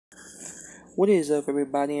What is up,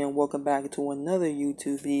 everybody, and welcome back to another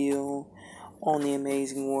YouTube video on the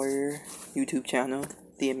Amazing Warrior YouTube channel,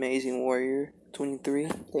 The Amazing Warrior 23.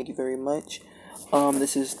 Thank you very much.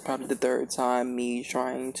 This is probably the third time me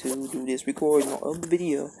trying to do this recording of the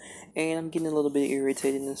video, and I'm getting a little bit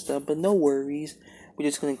irritated and stuff, but no worries. We're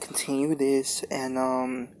just gonna continue this, and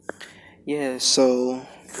we're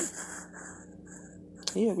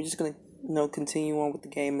just gonna continue on with the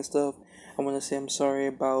game and stuff. I want to say I'm sorry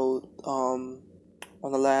about on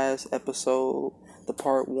the last episode, the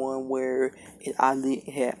part 1 where it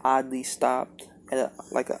had oddly stopped at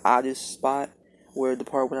an oddest spot, where the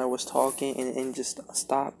part when I was talking and just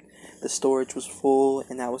stopped. The storage was full,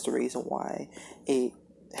 and that was the reason why it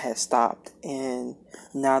had stopped. And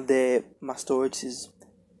now that my storage is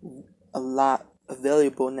a lot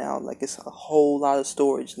available now, like it's a whole lot of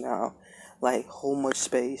storage now, like whole much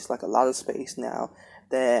space, like a lot of space now,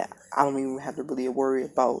 that I don't even have to really worry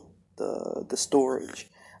about the storage.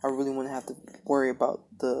 I really wouldn't have to worry about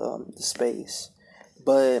the space,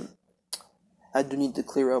 but I do need to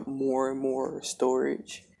clear up more and more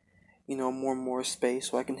storage, more and more space,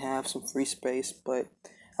 so I can have some free space. But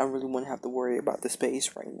I really wouldn't have to worry about the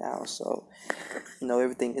space right now, so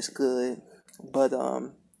everything is good. But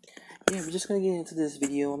we're just gonna get into this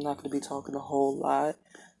video. I'm not gonna be talking a whole lot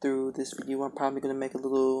through this video. I'm probably gonna make a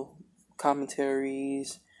little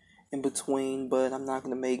commentaries in between, but I'm not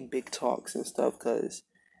gonna make big talks and stuff, because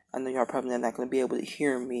I know y'all probably not gonna be able to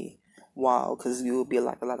hear me because it will be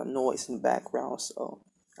like a lot of noise in the background. So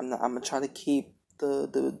I'm gonna try to keep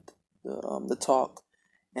the talk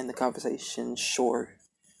and the conversation short.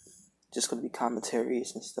 Just gonna be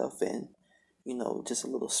commentaries and stuff, and just a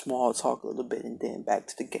little small talk a little bit, and then back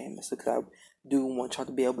to the game. So, because I do want y'all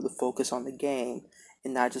to be able to focus on the game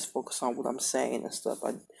and not just focus on what I'm saying and stuff.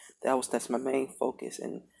 That's my main focus,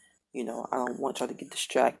 and I don't want y'all to get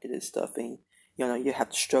distracted and stuff, and you have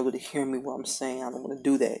to struggle to hear me what I'm saying. I don't want to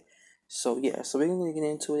do that. So we're gonna get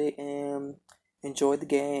into it and enjoy the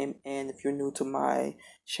game. And if you're new to my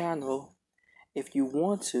channel, if you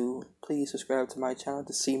want to, please subscribe to my channel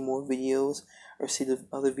to see more videos or see the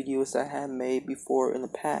other videos that I have made before in the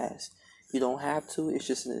past. You don't have to, it's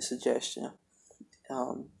just a suggestion.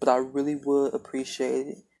 But I really would appreciate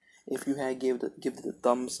it if you had give it a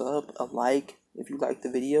thumbs up, a like if you like the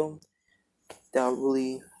video. That'll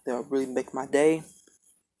really make my day.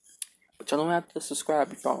 But y'all don't have to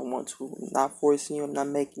subscribe if y'all don't want to. I'm not forcing you, I'm not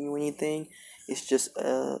making you anything. It's just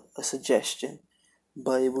a suggestion.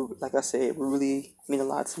 But it would, like I said, it would really mean a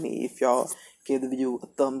lot to me if y'all gave the video a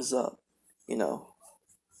thumbs up,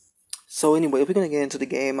 So anyway, if we're gonna get into the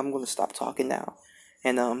game, I'm gonna stop talking now.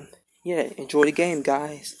 And enjoy the game,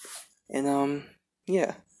 guys. And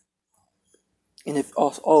And if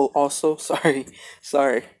also sorry.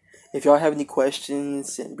 If y'all have any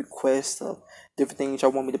questions and requests of different things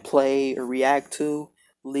y'all want me to play or react to,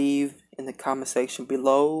 leave in the comment section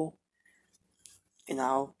below, and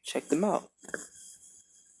I'll check them out.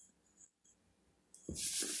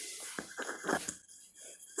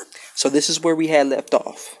 So this is where we had left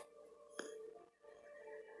off.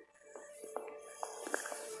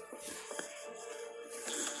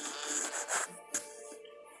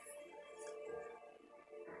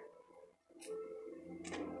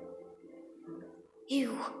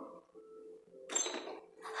 Ew.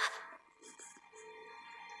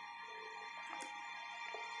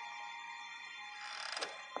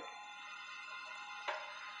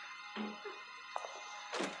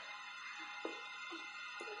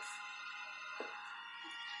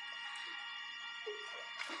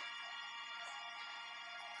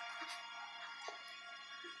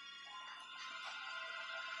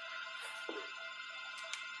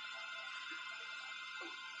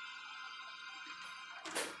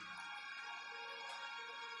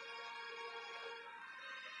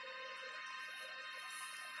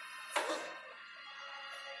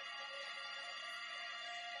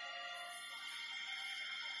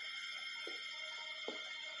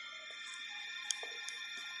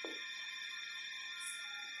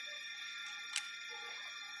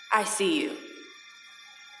 I see you.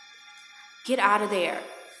 Get out of there.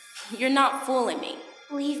 You're not fooling me.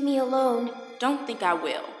 Leave me alone. Don't think I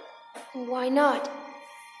will. Why not?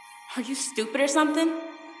 Are you stupid or something?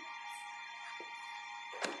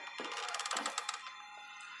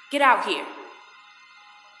 Get out here.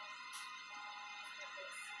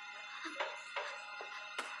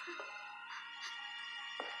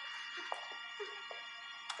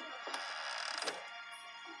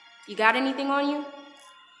 You got anything on you?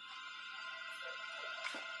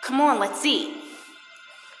 Come on, let's see.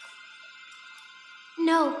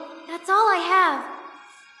 No, that's all I have.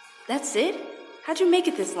 That's it? How'd you make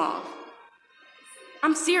it this long?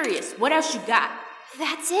 I'm serious. What else you got?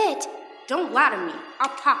 That's it. Don't lie to me. I'll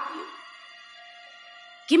pop you.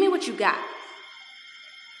 Give me what you got.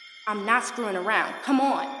 I'm not screwing around. Come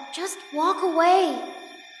on. Just walk away.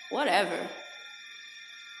 Whatever.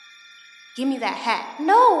 Give me that hat.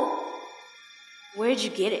 No. Where'd you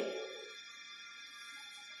get it?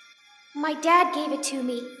 My dad gave it to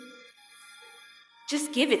me.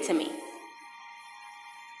 Just give it to me.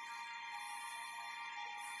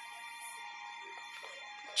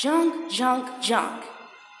 Junk, junk, junk.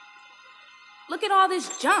 Look at all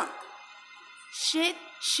this junk. Shit,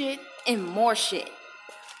 shit, and more shit.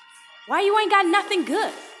 Why you ain't got nothing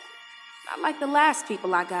good? Not like the last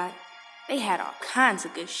people I got. They had all kinds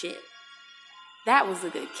of good shit. That was a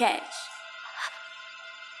good catch.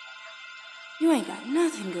 You ain't got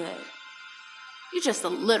nothing good. You're just a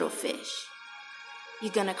little fish. You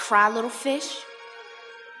gonna cry, little fish?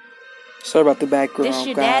 Sorry about the background, This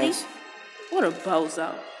your guys. daddy? What a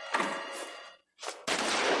bozo.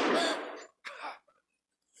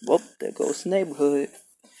 Well, there goes the neighborhood.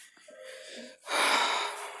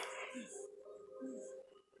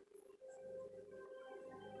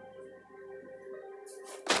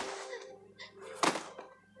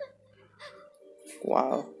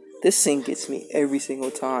 Wow. This scene gets me every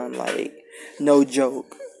single time, like, no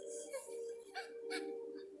joke.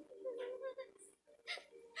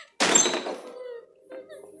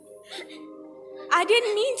 I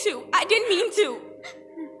didn't mean to. I didn't mean to.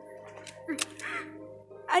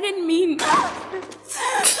 I didn't mean.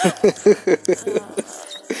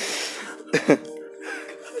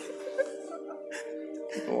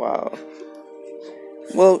 Wow.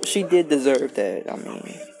 Well, she did deserve that.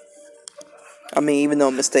 I mean, even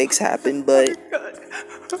though mistakes happen, but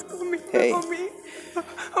hey.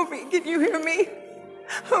 Homie, can you hear me?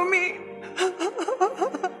 Homie.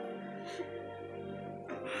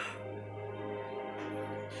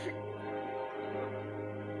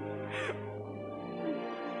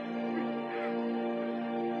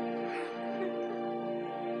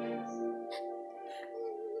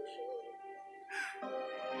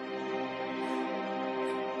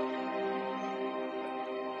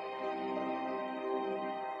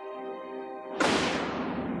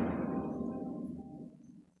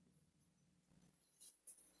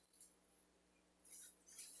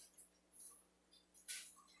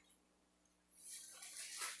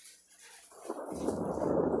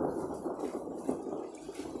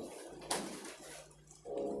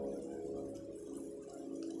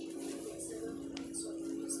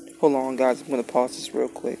 Hold on, guys. I'm gonna pause this real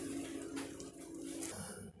quick.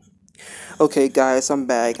 Okay, guys, I'm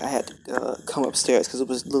back. I had to come upstairs because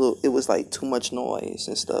it was like too much noise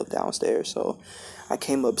and stuff downstairs. So I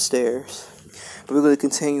came upstairs. But we're gonna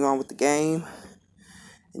continue on with the game.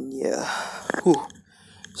 And yeah, whew.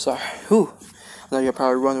 Sorry, whew. I know you're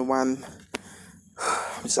probably wondering why I'm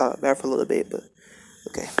just out of breath for a little bit, but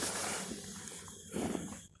okay.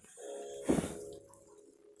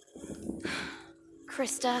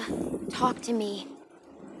 Krista, talk to me.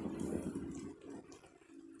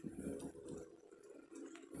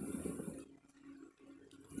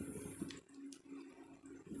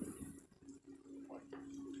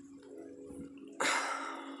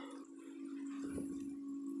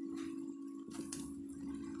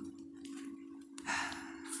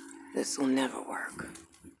 This will never work.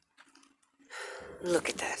 Look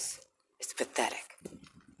at this. It's pathetic.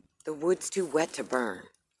 The wood's too wet to burn.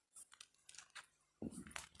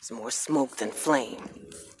 There's more smoke than flame.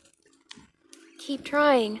 Keep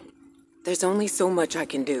trying. There's only so much I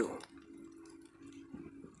can do.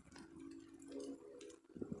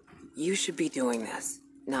 You should be doing this,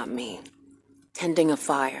 not me. Tending a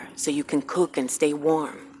fire so you can cook and stay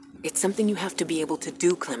warm. It's something you have to be able to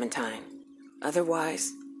do, Clementine.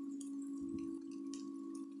 Otherwise...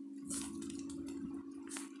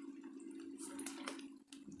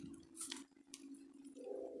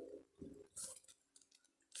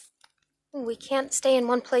 We can't stay in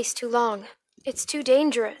one place too long. It's too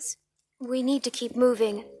dangerous. We need to keep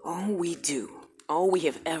moving. All we do, all we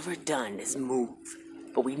have ever done is move.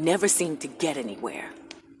 But we never seem to get anywhere.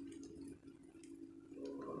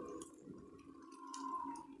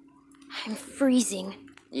 I'm freezing.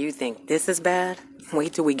 You think this is bad?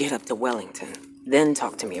 Wait till we get up to Wellington. Then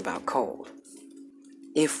talk to me about cold.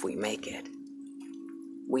 If we make it.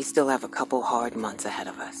 We still have a couple hard months ahead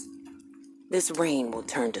of us. This rain will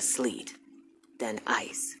turn to sleet, then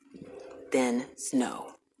ice, then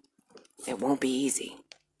snow. It won't be easy.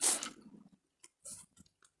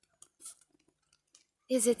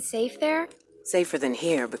 Is it safe there? Safer than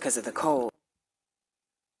here because of the cold.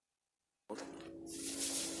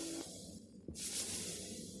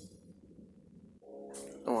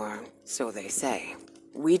 So they say.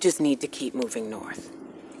 We just need to keep moving north.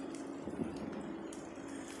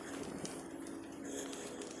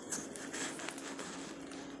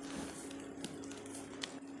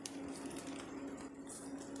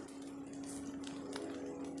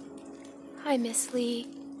 Hi, Miss Lee.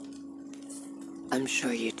 I'm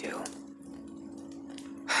sure you do.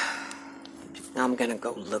 I'm gonna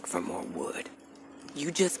go look for more wood.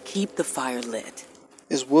 You just keep the fire lit.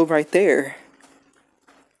 There's wood right there.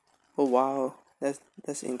 Oh wow,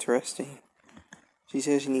 that's interesting. She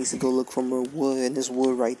says she needs to go look for more wood, and there's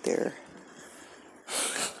wood right there.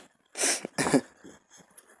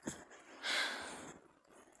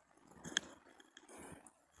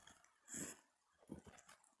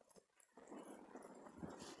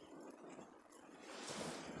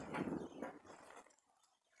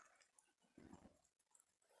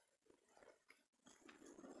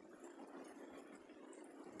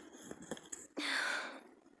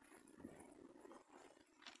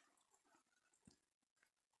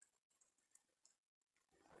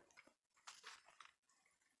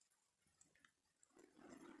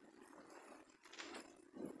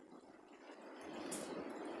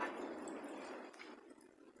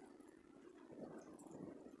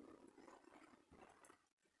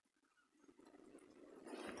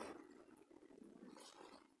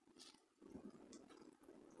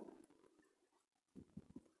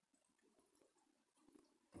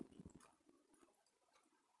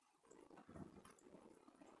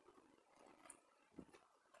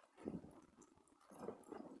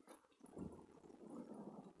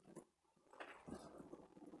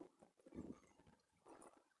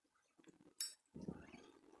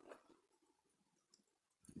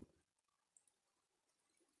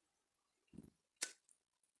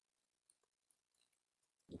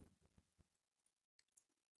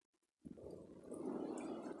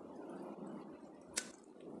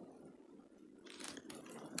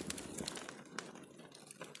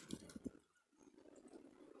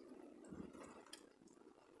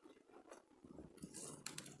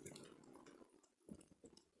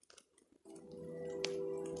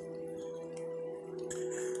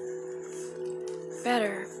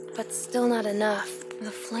 Better, but still not enough.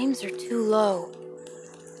 The flames are too low.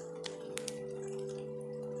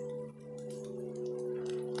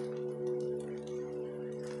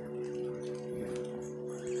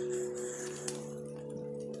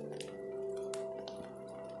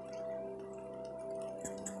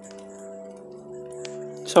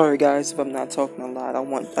 Sorry guys if I'm not talking a lot.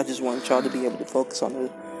 I just want y'all to be able to focus on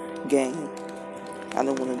the game. I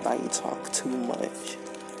don't want anybody to talk too much.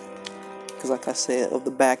 Because like I said, of the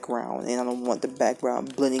background, and I don't want the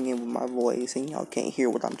background blending in with my voice and y'all can't hear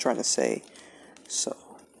what I'm trying to say. So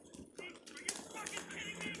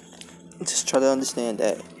just try to understand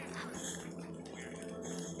that.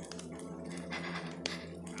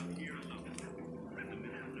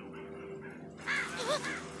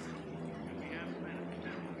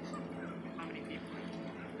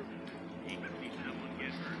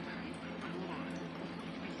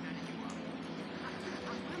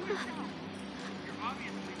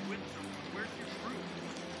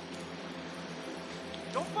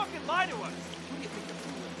 Don't fucking lie to us! Who do you think you're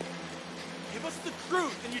fooling? Give us the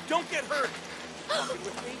truth and you don't get hurt! Fucking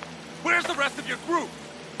with me? Where's the rest of your group?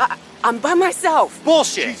 I'm by myself.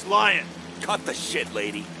 Bullshit! She's lying! Cut the shit,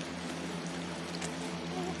 lady!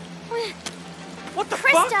 What the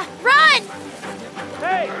fuck? Krista, run!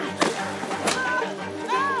 Hey!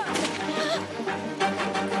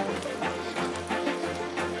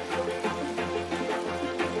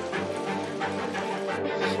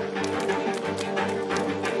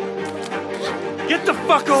 Get the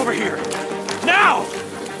fuck over here! Now!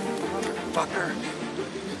 Fucker.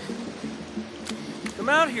 Come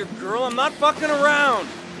out here, girl. I'm not fucking around.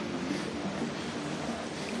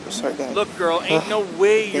 Sorry guys. Look, girl, ain't no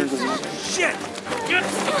way you're... Shit! Get the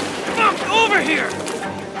fuck over here!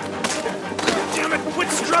 Damn it, quit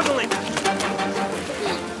struggling!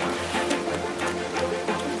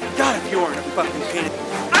 God, if you aren't a fucking pain in...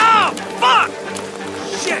 Ow! Fuck!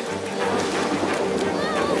 Shit!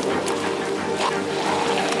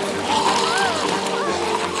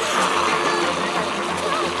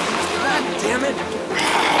 God damn it!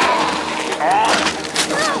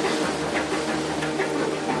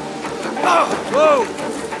 Oh! Whoa!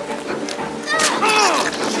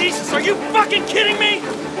 Oh! Jesus, are you fucking kidding me?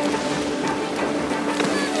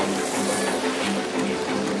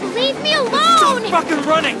 Leave me alone! Stop fucking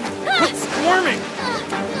running! Quit squirming!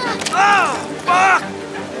 Oh! Fuck!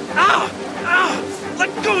 Ow! Ow! Let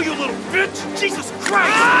go, you little bitch! Jesus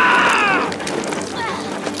Christ! Ah!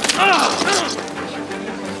 Oh!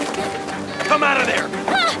 Come out of there!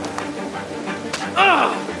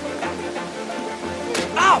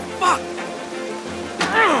 Oh, fuck!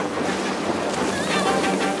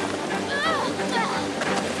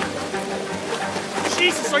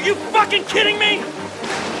 Jesus, are you fucking kidding me?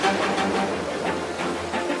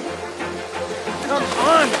 Come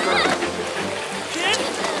on, girl. Kid,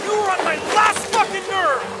 you were on my last fucking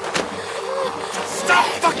nerve! Stop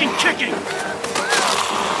fucking kicking!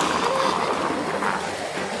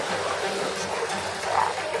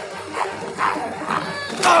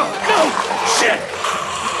 Oh, no! Shit!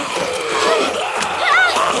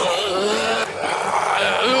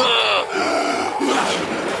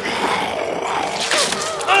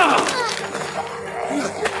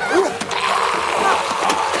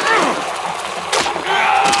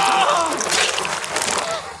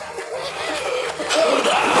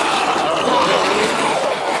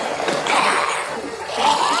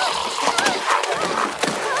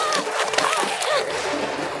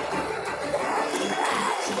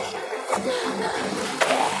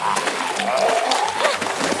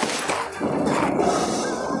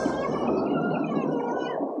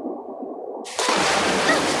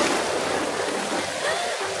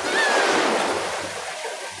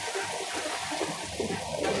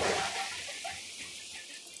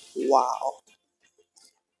 Wow.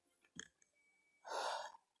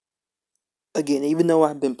 Again, even though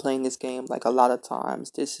I've been playing this game like a lot of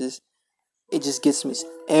times, it just gets me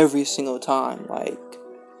every single time, like,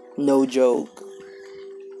 no joke.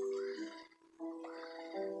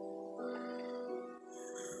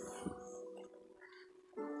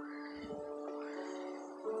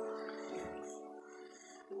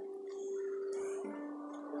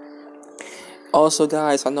 Also,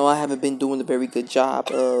 guys, I know I haven't been doing a very good job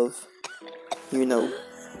of,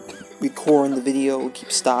 recording the video, keep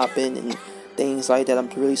stopping and things like that. I'm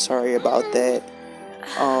really sorry about that.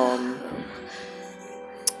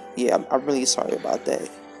 Yeah, I'm really sorry about that.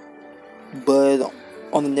 But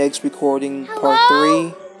on the next recording, part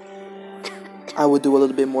 3, I will do a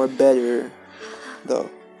little bit more better, though.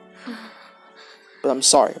 But I'm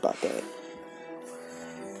sorry about that.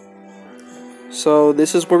 So,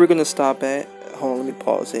 this is where we're going to stop at. Hold on, let me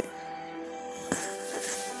pause it.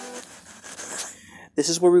 This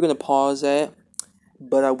is where we're going to pause at.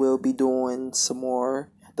 But I will be doing some more,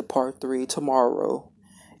 the part 3, tomorrow.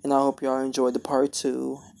 And I hope y'all enjoyed the part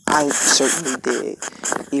 2. I certainly did.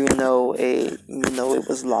 Even though it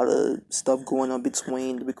was a lot of stuff going on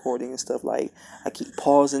between the recording and stuff. Like, I keep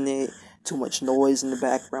pausing it. Too much noise in the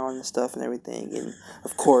background and stuff and everything. And,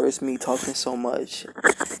 of course, me talking so much.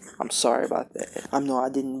 I'm sorry about that. I know I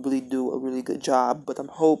didn't really do a really good job. But I'm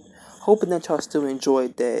hoping that y'all still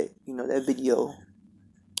enjoyed that, that video.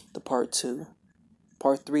 The part 2.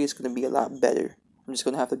 Part 3 is going to be a lot better. I'm just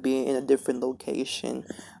going to have to be in a different location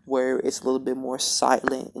where it's a little bit more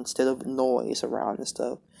silent instead of noise around and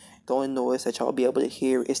stuff. The only noise that y'all be able to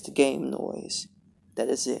hear is the game noise. That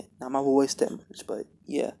is it. Not my voice that much, but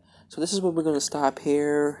yeah. So this is where we're going to stop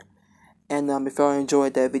here. And if y'all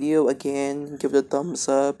enjoyed that video, again, give it a thumbs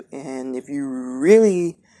up. And if you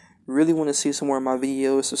really want to see some more of my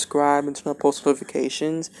videos, subscribe and turn on post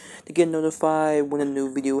notifications to get notified when a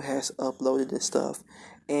new video has uploaded and stuff.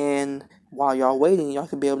 And while y'all waiting, y'all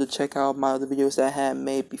can be able to check out my other videos that I had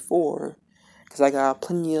made before, because I got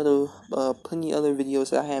plenty other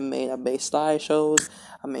videos that I had made. I made slideshows,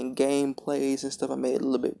 I made gameplays and stuff. I made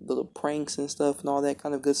little pranks and stuff and all that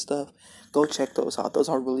kind of good stuff. Go check those out. Those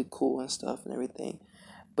are really cool and stuff and everything.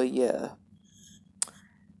 But yeah.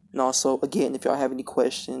 And also, again, if y'all have any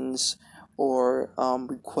questions or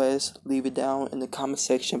requests, leave it down in the comment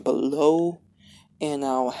section below. And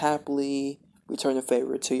I'll happily return the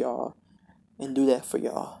favor to y'all and do that for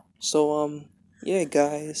y'all. So, yeah,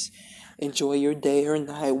 guys. Enjoy your day or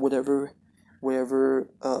night, whatever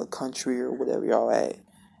country or whatever y'all at.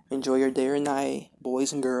 Enjoy your day or night,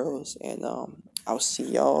 boys and girls. And I'll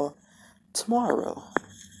see y'all tomorrow.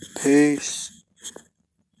 Peace.